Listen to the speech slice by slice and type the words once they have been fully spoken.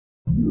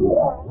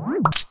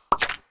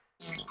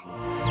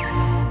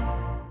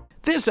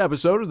This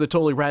episode of the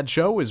Totally Rad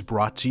Show is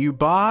brought to you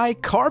by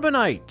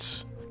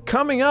Carbonite.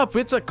 Coming up,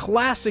 it's a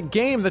classic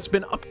game that's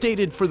been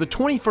updated for the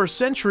 21st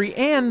century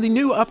and the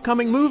new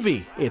upcoming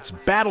movie. It's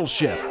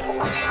Battleship.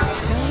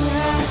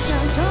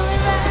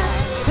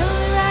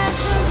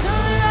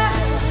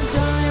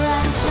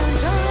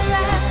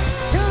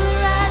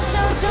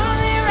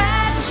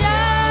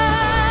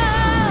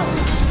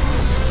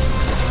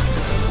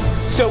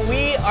 So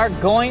we are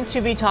going to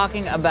be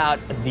talking about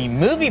the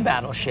movie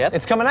Battleship.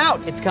 It's coming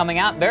out. It's coming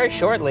out very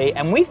shortly,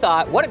 and we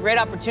thought, what a great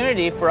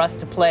opportunity for us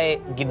to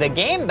play the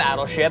game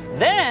Battleship.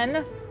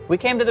 Then we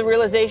came to the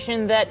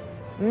realization that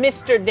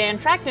Mr. Dan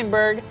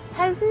Trachtenberg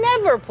has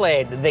never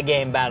played the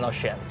game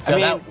Battleship.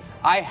 So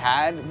I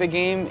had the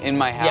game in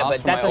my house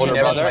but from my older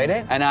brother, played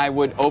it? and I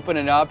would open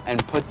it up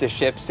and put the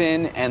ships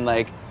in and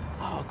like,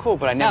 oh, cool,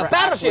 but I never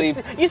actually...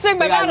 Battleships! You sang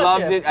my like, Battleship!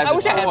 I loved it as I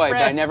wish a I had toy, but I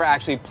friends. never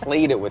actually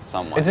played it with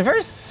someone. It's a very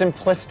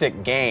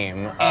simplistic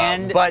game,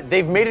 And- but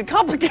they've made it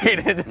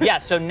complicated. Yeah,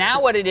 so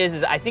now what it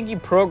is I think you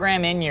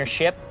program in your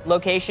ship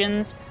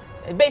locations.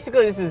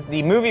 Basically, this is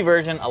the movie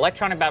version,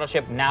 electronic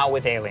Battleship, now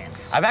with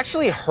aliens. I've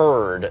actually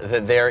heard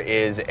that there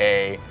is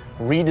a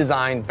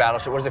redesigned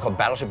Battleship, what is it called?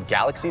 Battleship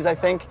Galaxies, I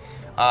think,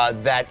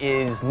 that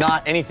is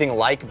not anything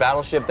like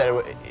Battleship, that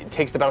it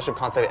takes the Battleship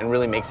concept and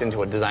really makes it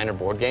into a designer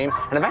board game.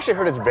 And I've actually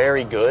heard it's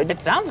very good. It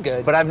sounds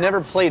good. But I've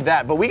never played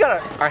that. But we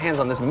got our hands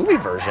on this movie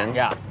version,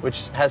 Yeah.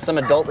 which has some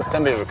adult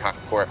assembly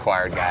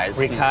required, guys.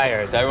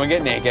 Required. So everyone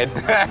get naked.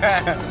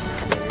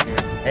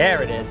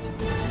 There it is.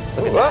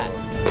 Look at Whoa. that.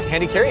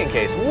 Handy carrying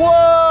case.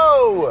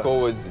 Whoa!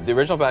 Cool was the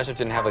original Battleship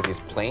didn't have like these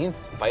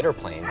planes, fighter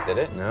planes, did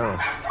it? No.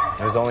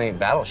 It was only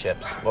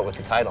battleships, what with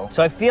the title.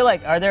 So I feel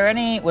like, was there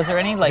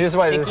any like This is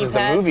why this sticky is the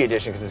pads? movie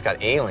edition, because it's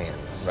got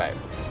aliens. Right.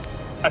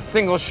 A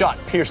single shot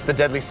pierced the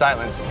deadly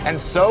silence, and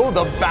so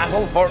the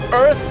battle for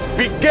Earth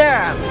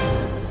began.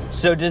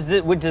 So does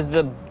the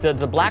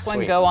black one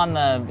Sweet. go on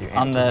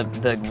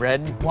the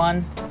red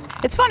one?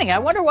 It's funny. I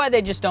wonder why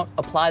they just don't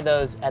apply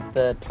those at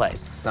the place.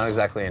 It's not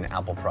exactly an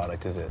Apple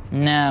product, is it?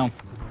 No.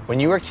 When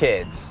you were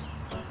kids,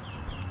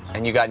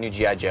 and you got new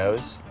G.I.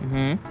 Joes,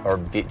 or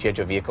G.I.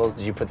 Joe vehicles,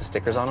 did you put the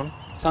stickers on them?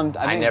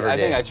 I never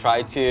think did. I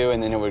tried to,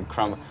 and then it would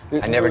crumble.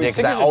 I never did,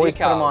 because I always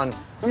put them on.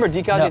 Remember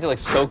decals you had to like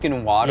soak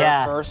in water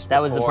Yeah, first?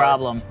 that was the before-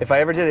 problem. If I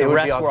ever did it, The it would be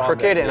rest all were all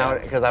crooked, good,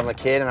 and because I'm a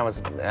kid and I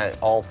was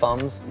all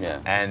thumbs, Yeah.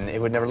 and it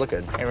would never look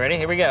good. Okay, ready?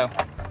 Here we go.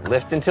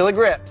 Lift until it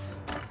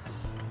grips.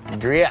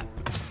 Grip.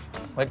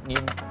 What you?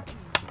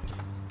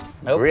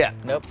 Nope. Grip.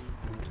 Nope.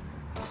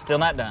 Still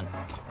not done.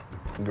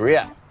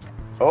 Grip.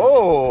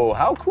 Oh,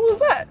 how cool is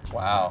that?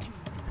 Wow.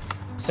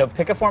 So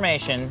pick a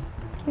formation.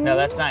 No,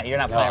 that's not. You're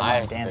not No, player I one.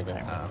 have to Dan's pick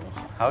it. player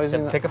one. How is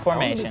So it? pick a I wanna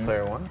be formation.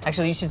 Player one.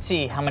 Actually, you should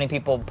see how many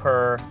people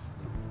per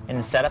in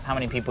the setup. How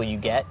many people you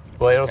get?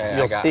 Well, Okay,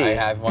 you'll see. I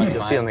have one in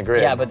You'll see mind. on the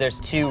grid. Yeah, but there's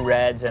 2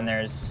 reds and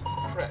there's.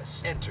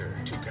 Press enter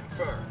to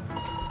confirm.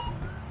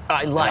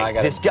 I like I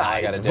gotta- this guy's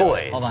I gotta do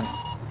it. voice. Hold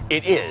on.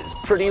 It is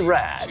pretty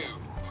rad.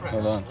 Press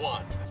Hold on.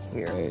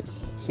 1.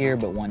 Here,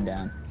 but 1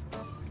 down.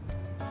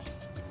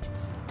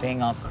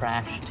 Being all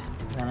crashed.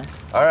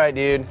 All right,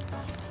 dude.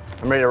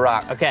 I'm ready to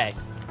rock. Okay.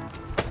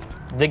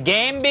 The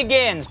game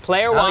begins.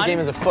 Player Now one. the game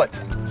is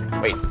afoot.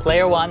 Wait.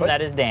 Player one. What?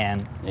 That is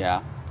Dan.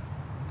 Yeah.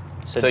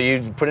 So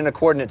you put in a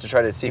coordinate to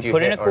try to see if you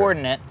Put in a hit or-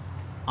 coordinate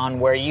on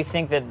where you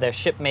think that the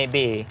ship may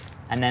be,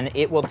 and then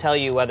it will tell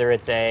you whether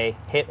it's a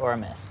hit or a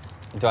miss.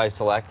 Do I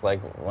select like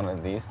one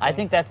of these? I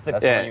think that's the.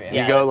 That's Yeah, when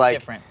you go that's like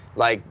different.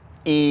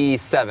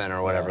 E7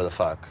 or whatever the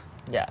fuck.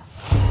 Yeah.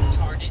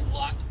 Target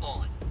locked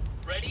on.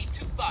 Ready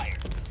to fire.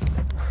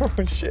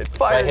 Oh shit! Do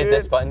Fire, I hit dude.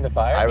 this button to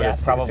fire? I would Yeah,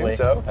 assume probably.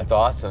 so. That's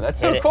awesome. That's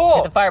so Hit it. cool.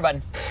 Hit the fire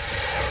button.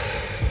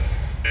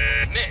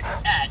 Miss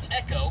at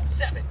Echo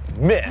 7.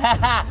 Miss.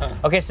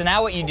 Okay, so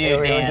now what you do,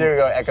 What do we Dan,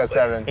 go Echo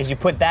 7. is you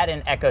put that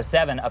in Echo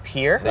 7 up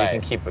here. So you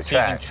can keep a So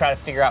you track. can try to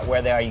figure out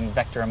where they are. You can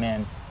vector them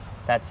in.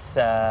 That's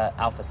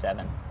Alpha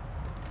 7.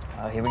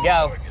 Oh, here we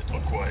go. Target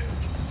acquired.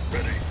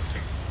 Ready to.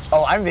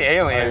 Oh, I'm the Fire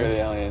aliens.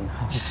 the aliens.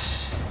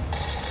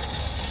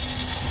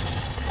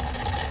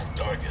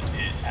 Target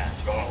is at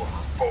Golf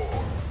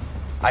 4.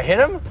 I hit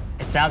him?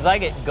 It sounds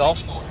like it. Gulf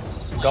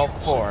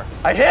 4.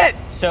 I hit!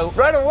 So,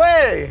 Right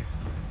away!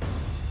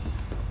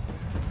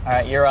 all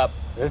right, you're up.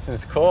 This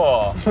is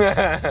cool.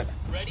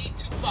 Ready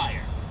to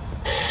fire.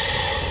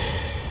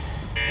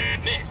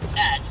 Miss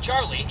at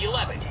Charlie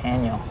 11.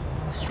 Daniel,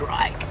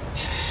 strike.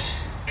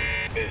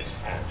 Miss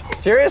at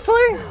Seriously?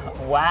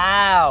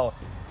 Wow.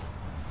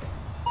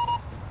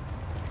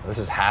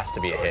 This has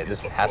to be a hit.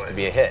 This has to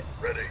be a hit.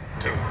 Ready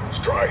to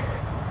strike.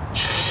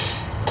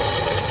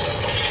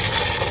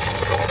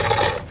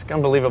 It's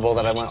unbelievable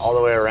that I went all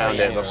the way around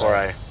yeah, it you're before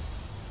right.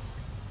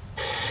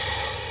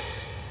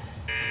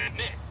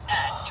 Miss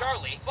at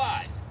Charlie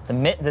 5.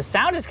 The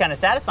sound is kind of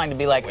satisfying to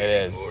be like. It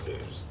is.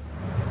 Orders.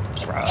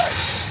 Strike.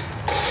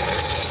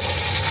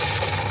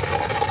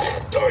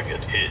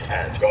 Target hit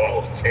at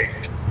Golf 8.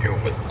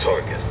 Human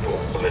target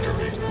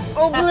obliterated.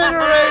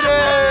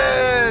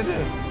 Obliterated!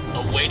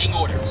 Awaiting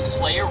orders.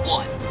 Player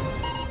 1.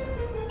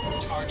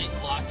 Target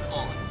locked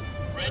on.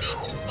 Ready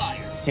to fire.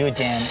 Let's do it,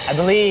 Dan. I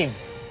believe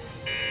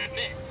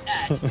Miss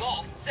at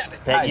golf 7.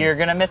 that you're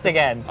gonna miss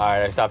again. All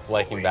right, I stopped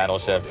liking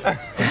Battleship.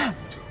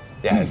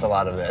 Yeah, it's a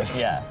lot of this.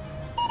 Yeah,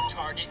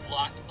 Target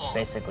locked on.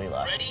 basically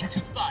love. Ready to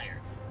fire.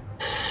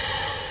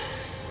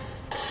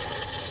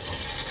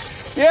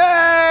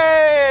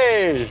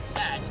 Yay!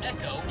 At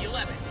Echo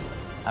 11.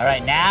 All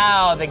right,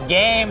 now the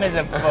game is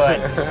afoot.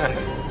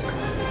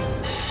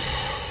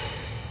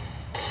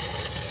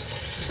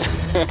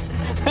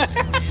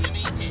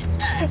 Enemy hit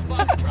at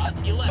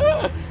Foxtrot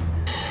 11.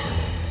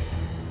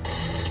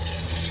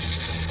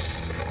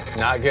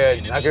 Not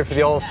good. Not good for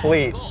the old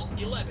fleet. Golf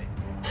 11.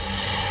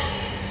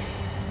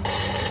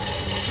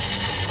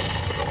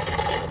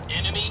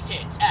 Enemy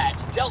hit at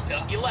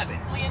Delta 11.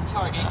 Alien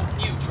target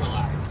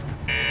neutralized.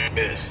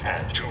 Miss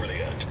at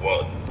Juliet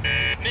 1.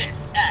 Miss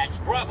at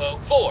Bravo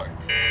 4.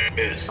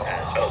 Miss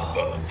at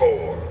Alpha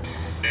 4.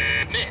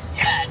 Miss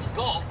at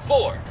Golf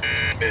 4.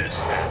 Miss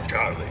at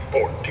Charlie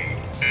 14.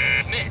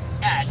 Miss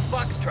at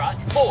Foxtrot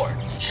 4.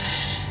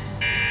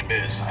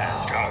 Miss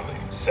at Charlie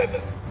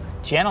 7.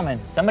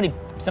 Gentlemen, somebody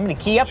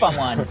key up on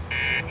one.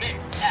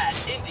 Miss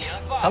at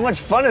India 5. How much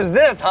fun is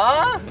this,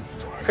 huh?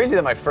 Crazy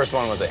that my first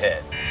one was a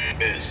hit.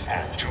 Miss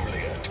at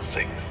Juliet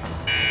 6.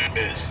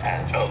 Miss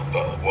at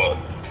Alpha 1.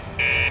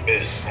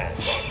 Miss at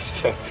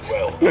Fox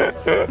 12.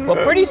 Well,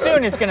 pretty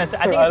soon it's gonna. I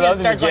think it's gonna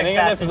start going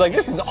fast. This was like,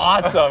 this is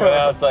awesome. And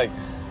now it's like,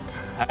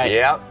 All right.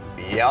 Yep.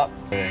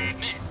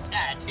 Miss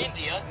at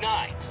India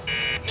 9.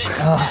 Miss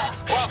at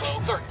Bravo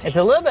 13. It's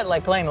a little bit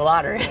like playing the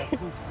lottery.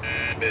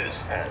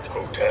 Miss at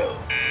Hotel.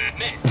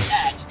 Miss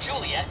at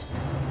Juliet.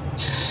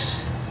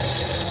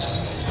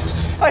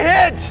 I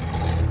hit!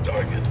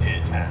 Target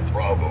hit at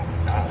Bravo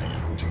 9.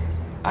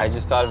 I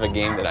just thought of a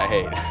game that I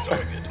hate.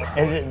 Target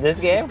Is it this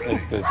game?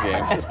 It's this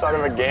game. Just thought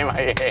of a game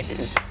I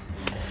hate.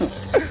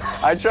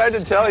 I tried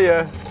to tell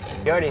you.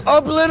 You already said.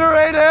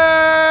 Obliterated!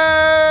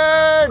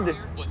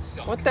 was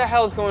sunk. What the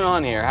hell's going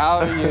on here?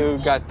 How you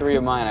got 3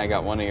 of mine, I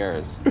got 1 of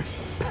yours?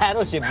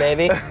 Battleship,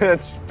 baby.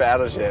 That's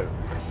Battleship.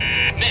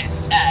 Miss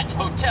at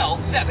Hotel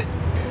 7.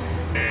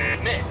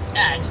 Miss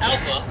at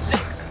Alpha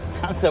 6.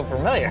 Sounds so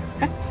familiar.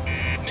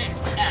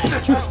 Miss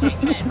at Charlie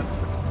 10.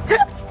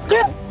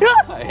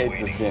 I hate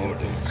this game.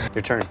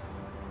 Your turn.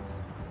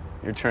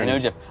 Your turn. I know,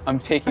 Jeff. I'm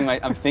thinking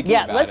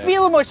Yeah, about let's it. be a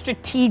little more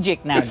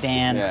strategic now,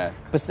 Dan. Yeah.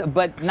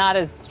 But not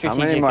as How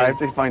strategic many more? I as.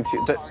 have to find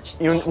two.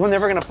 We're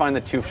never gonna find the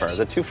twofer.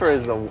 The twofer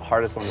is the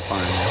hardest one to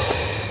find.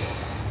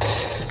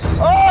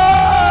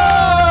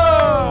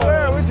 Oh!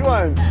 Where? Which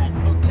one? At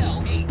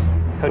Hotel 8.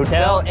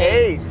 Hotel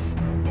 8.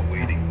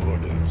 Awaiting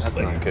orders. That's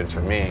not good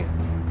for me.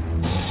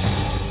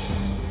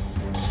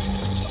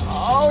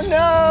 Oh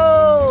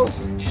no!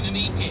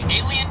 Enemy hit.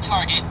 Alien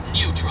target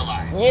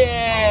neutralized.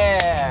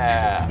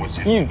 Yeah!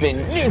 You've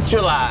been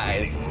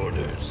neutralized!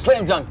 Orders.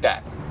 Slam dunk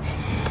that.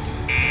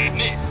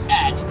 Miss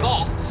at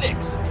Golf 6.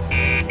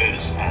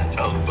 Miss at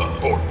Alpha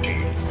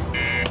 14.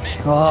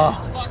 Miss Oh.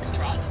 at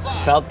Foxtrot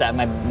 5. Felt that,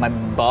 my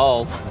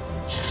balls.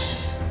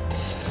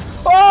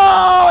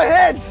 Oh,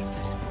 hit!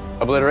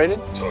 Obliterated?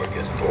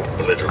 Target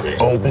obliterated.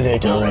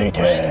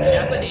 Obliterated.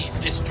 Red Japanese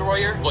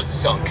destroyer was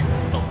sunk.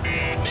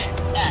 Miss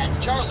at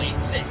Charlie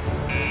 6.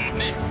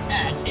 Miss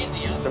at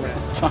India.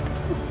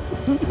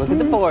 Look at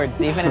the board,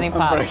 see if anything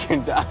pops.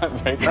 Breaking down. I'm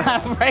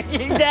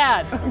breaking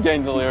down. I'm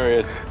getting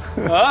delirious.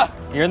 Ah!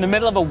 You're in the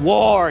middle of a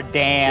war,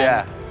 Dan.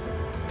 Yeah.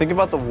 Think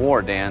about the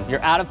war, Dan.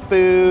 You're out of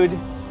food.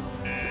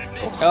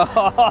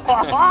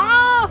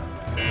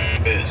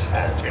 Miss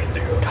at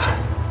India.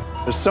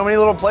 There's so many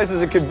little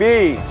places it could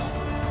be.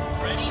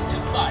 Ready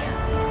to fire.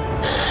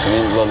 So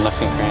many little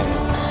nooks and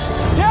crannies.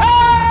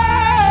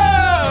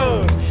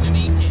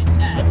 Enemy hit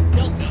at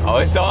Delta. Oh,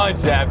 it's on,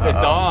 Jeff.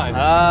 It's on.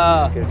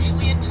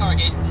 Alien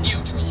target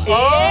neutralized.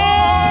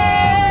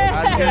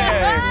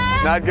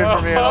 Not good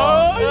for me at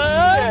all. Oh, shit.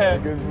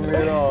 Not good for me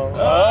at all.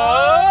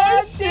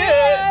 Oh,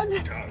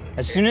 shit.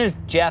 As soon as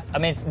Jeff, I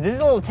mean, this is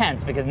a little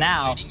tense because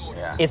now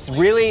Yeah. it's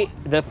really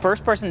the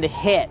first person to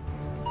hit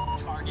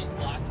Target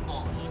locked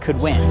on. could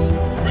win.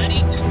 Ready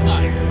to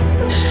fire.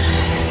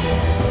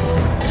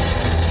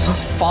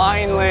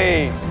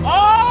 Finally.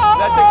 Oh!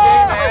 Let the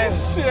game end.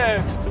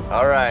 Shit.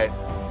 All right.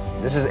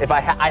 This is if I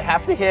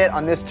have to hit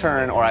on this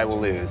turn or I will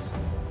lose.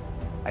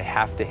 I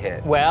have to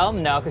hit. Well,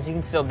 no, because he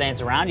can still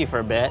dance around you for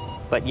a bit.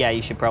 But yeah,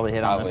 you should probably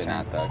hit on Probably this turn.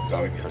 not, though, because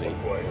I'm pretty...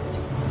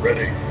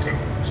 Ready to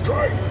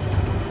strike.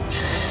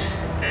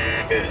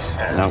 Miss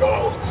at No.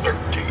 Golf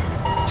 13.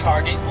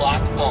 Target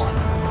locked on.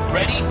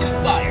 Ready to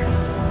fire.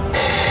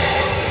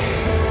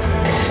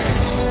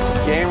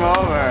 Game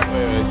over.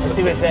 Let's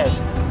see what it says.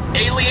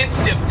 Aliens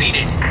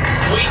defeated.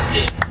 We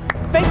did.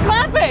 Fake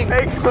clapping!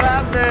 Hey,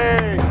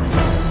 clapping!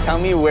 Tell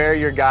me where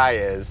your guy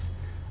is.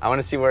 I want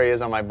to see where he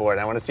is on my board.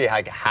 I want to see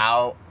like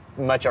how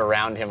much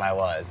around him I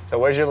was. So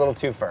where's your little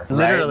twofer?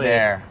 Literally. Right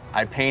there.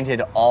 I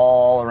painted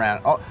all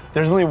around. Oh,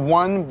 there's only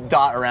one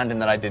dot around him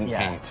that I didn't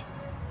Yeah. paint.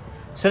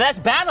 So that's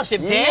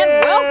Battleship, Dan.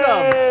 Yay!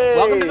 Welcome.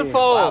 Welcome to the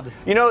fold. Wow.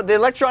 You know, the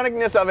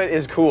electronicness of it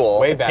is cool.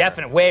 Way better.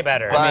 Definitely, way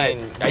better. But, I mean,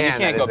 you man, can't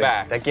that go is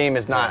back. That game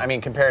is not, I mean,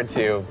 compared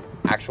to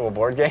actual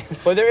board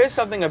games. But there is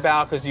something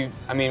about, because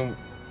I mean,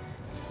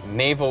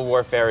 naval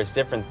warfare is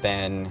different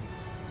than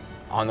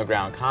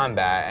on-the-ground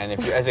combat. And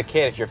if you, as a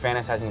kid, if you're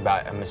fantasizing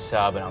about I'm a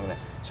sub and I'm going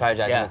to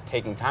strategize and it's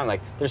taking time,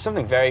 like, there's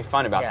something very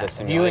fun about this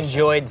If simulation. you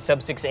enjoyed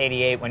Sub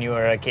 688 when you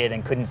were a kid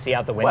and couldn't see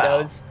out the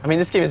windows. I mean,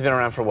 this game has been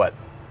around for what,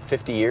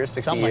 50 years,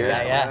 60 Something like years?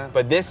 that, yeah.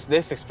 But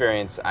this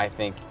experience, I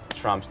think,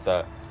 trumps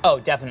the Oh,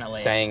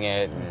 definitely. saying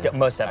it. And,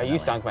 Most definitely. You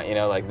stunk my,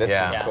 like, this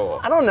is cool.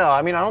 I don't know.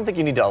 I mean, I don't think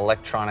you need to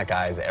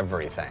electronicize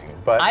everything,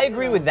 but I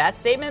agree with that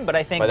statement, but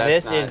I think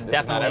this is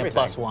definitely a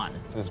 +1.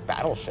 This is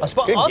Battleship.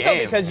 Also,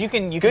 game. because you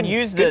can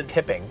use the good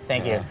pipping.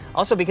 Thank you.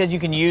 Also, because you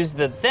can use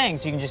the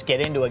things, you can just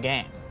get into a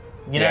game.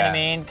 You know what I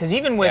mean? Because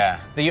even with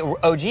the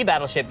OG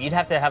Battleship, you'd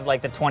have to have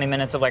like the 20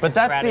 minutes of like. But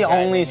that's the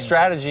only strategizing.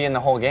 strategy in the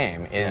whole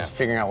game is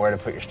figuring out where to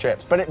put your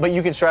strips. But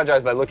you can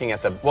strategize by looking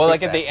at the. Well,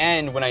 like at presets. the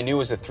end, when I knew it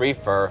was a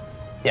 3-fer,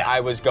 I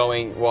was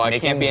going, well, I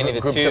Making can't be any of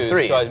the groups of 2s,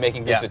 threes. so I was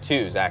making groups Yeah. of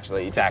 2s,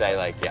 actually, Exactly. to say,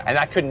 like, And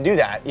I couldn't do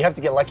that. You have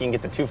to get lucky and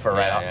get the 2-fer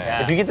right off.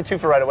 yeah. If you get the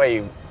 2-fer right away,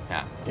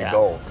 you're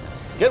gold.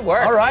 Good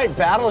work. All right,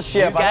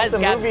 Battleship. You guys I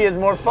hope the movie is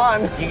more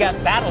fun. You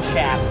got Battle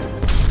Shaft.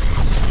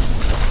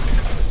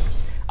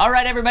 All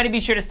right, everybody,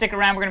 be sure to stick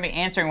around. We're going to be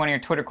answering one of your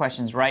Twitter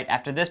questions right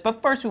after this.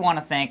 But first, we want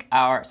to thank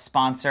our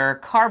sponsor,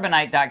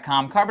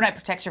 Carbonite.com. Carbonite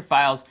protects your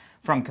files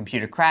from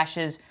computer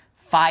crashes,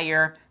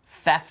 fire,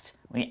 theft.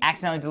 When you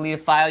accidentally delete a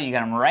file, you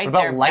got them right What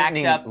about there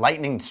lightning, backed up.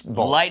 lightning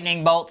bolts?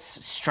 Lightning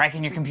bolts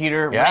striking your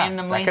computer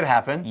randomly. that could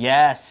happen.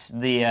 Yes,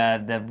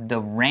 the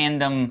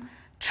random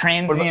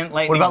transient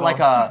lightning What about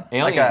bolts.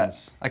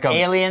 Aliens. like a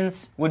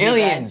Aliens would be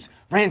Aliens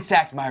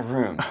ransacked my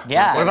room.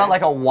 Yeah. What about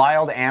like a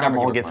wild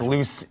animal Starbucks gets commercial.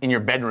 loose in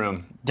your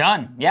bedroom?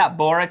 Done. Yeah,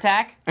 boar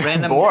attack.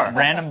 Random Boar.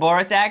 random boar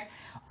attack.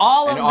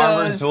 All An of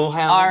armored those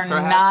Zulhound, are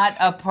perhaps?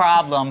 not a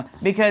problem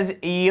because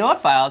your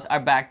files are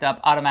backed up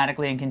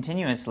automatically and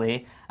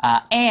continuously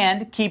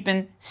and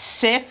keeping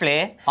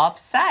safely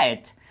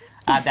off-site.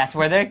 That's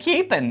where they're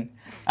keeping.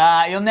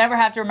 You'll never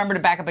have to remember to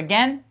back up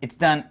again. It's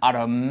done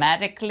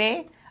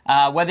automatically.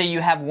 Whether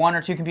you have 1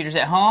 or 2 computers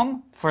at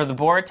home for the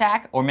boar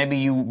attack, or maybe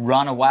you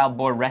run a wild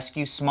boar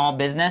rescue small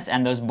business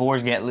and those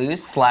boars get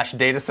loose, /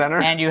 data center.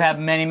 and you have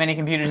many, many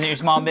computers in your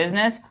small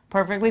business,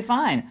 perfectly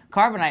fine.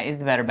 Carbonite is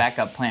the better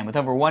backup plan. With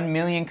over 1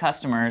 million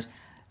customers,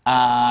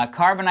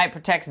 Carbonite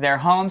protects their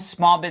home,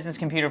 small business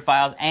computer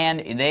files,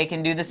 and they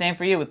can do the same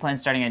for you with plans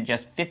starting at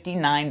just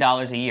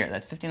 $59 a year.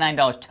 That's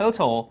 $59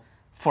 total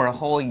for a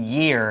whole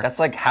year. That's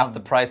like half the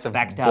price of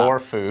backed up. boar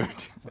food.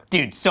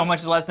 Dude, so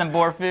much less than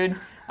boar food.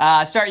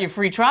 Start your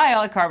free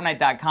trial at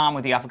Carbonite.com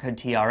with the offer code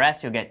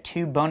TRS. You'll get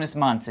 2 bonus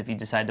months if you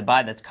decide to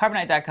buy. That's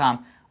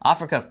Carbonite.com.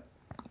 Offer code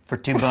for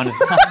 2 bonus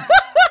months.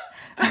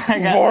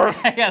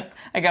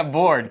 I got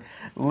bored,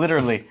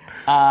 literally.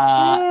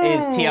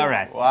 Is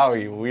TRS.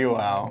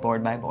 Wow.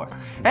 Bored by board.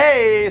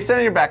 Hey, send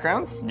in your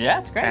backgrounds. Yeah,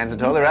 it's great. Fans at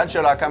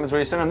TotallyRadShow.com is where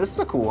you send them. This is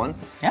a cool one.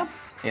 Yeah.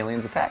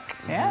 Aliens attack.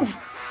 Yeah.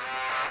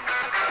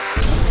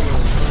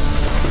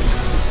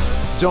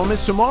 Don't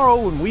miss tomorrow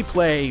when we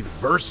play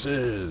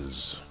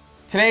Versus.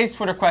 Today's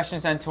Twitter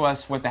question sent to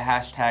us with the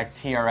hashtag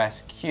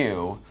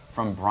TRSQ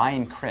from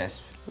Brian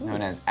Crisp,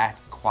 known as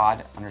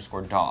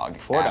 @quad_dog.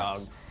 Dog.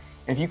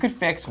 If you could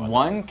fix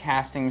one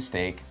casting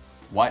mistake,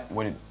 what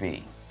would it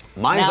be?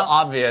 Mine's Now-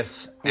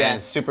 obvious and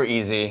Yes. super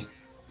easy,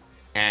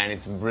 and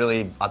it's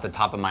really at the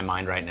top of my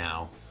mind right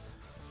now.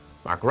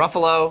 Mark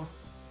Ruffalo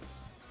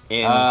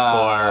in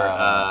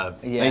for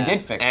They did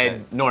fix Ed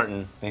it.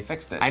 Norton. They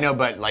fixed it. I know,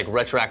 but like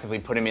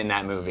retroactively put him in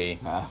that movie.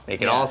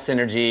 Make it Yeah. all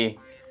synergy.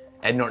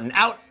 Ed Norton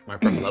out,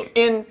 Mark Ruffalo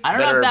in. I don't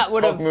know if better that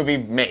would've- Hulk movie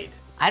made.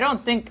 I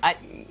don't think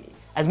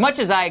as much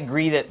as I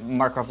agree that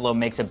Mark Ruffalo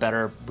makes a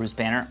better Bruce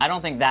Banner, I don't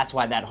think that's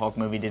why that Hulk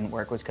movie didn't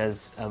work was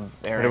because of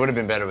Eric. But it would have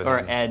been better with or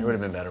him. Ed. It would have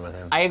been better with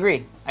him. I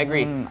agree. I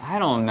agree. I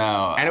don't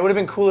know. And it would have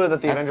been cooler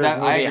that the Avengers I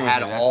movie agree with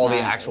had you. That's all the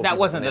not- actual. That people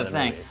wasn't from the other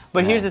thing. movies.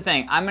 But here's the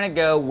thing. I'm going to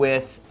go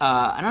with,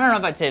 I don't know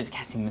if I'd say it's a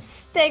casting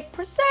mistake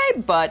per se,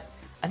 but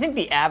I think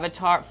the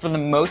Avatar, for the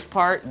most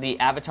part, the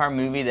Avatar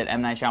movie that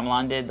M. Night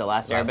Shyamalan did, The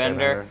Last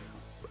Airbender,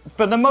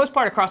 for the most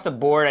part across the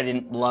board, I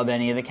didn't love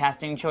any of the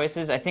casting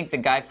choices. I think the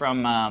guy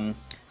from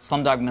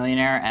Slumdog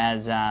Millionaire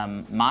as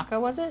Maka,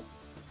 was it?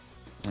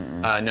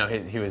 No,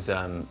 he was.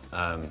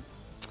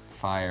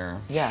 Fire.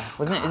 Yeah,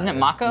 isn't it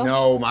Mako?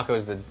 No, Mako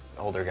is the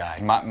older guy.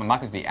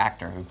 Mako's the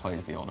actor who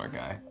plays the older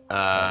guy.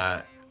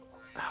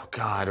 Oh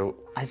God,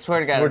 I swear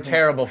to God. we're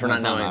terrible for not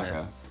It's not knowing Mako.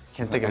 this.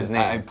 Can't think of his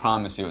name. I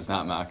promise you, it's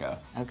not Mako.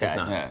 Okay. It's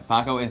not. Yeah,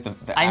 Mako is the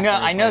I actor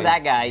who know plays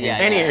that guy, yeah.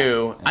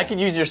 Anywho, I could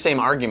use your same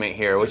argument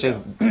here, which is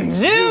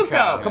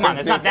Zuko! Come on,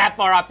 it's not that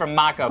far off from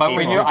Mako, But we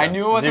people. knew, I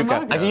knew it wasn't I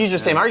Mako. could use your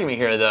same argument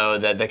here, though,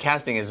 that the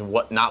casting is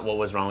not what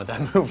was wrong with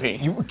that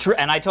movie.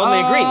 And I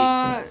totally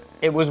agree.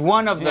 It was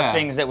one of the yeah.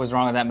 things that was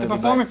wrong with that movie. The but-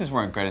 performances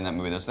weren't great in that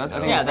movie, though, so that's, I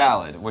think Yeah, it's that-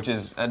 valid. Which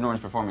is Ed Norton's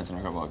performance in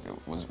Incredible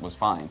Hulk was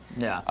fine.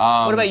 Yeah.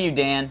 What about you,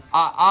 Dan?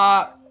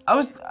 I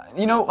was,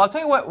 I'll tell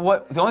you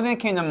what. The only thing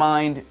that came to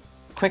mind,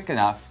 quick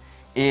enough,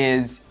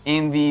 is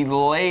in the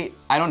late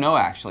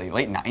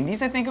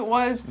 90s, I think it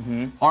was.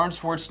 Arnold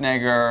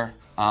Schwarzenegger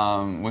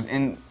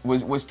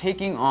was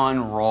taking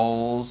on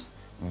roles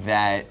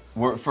that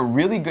were for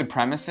really good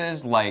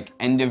premises like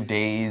End of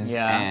Days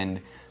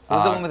and what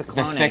was the one with the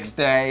cloning? 6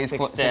 Days,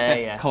 Sixth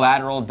Day, yeah.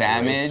 Collateral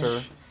Damage.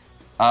 Eraser.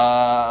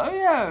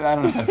 Yeah, I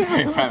don't know if that's a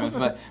great premise,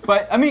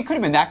 but I mean, it could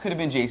have been that. Could have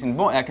been Jason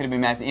Bourne. That could have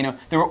been Matt. You know,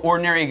 there were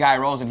ordinary guy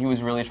roles, and he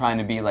was really trying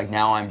to be like,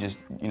 now I'm just,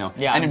 you know,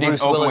 End of Days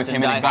Bruce over Willis with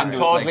him and and a gun. I'm to it,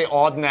 totally like,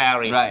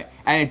 ordinary. right,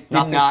 and it did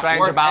Nothing not strange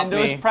work. about and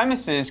those me.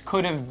 premises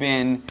could have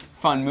been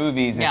fun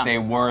movies Yeah. if they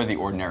were the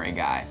ordinary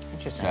guy.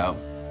 Interesting. So,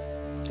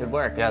 Good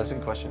work. Yeah, that's a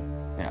good question.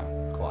 yeah.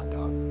 Quad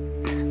dog.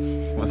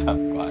 What's up,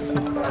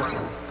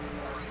 Quad?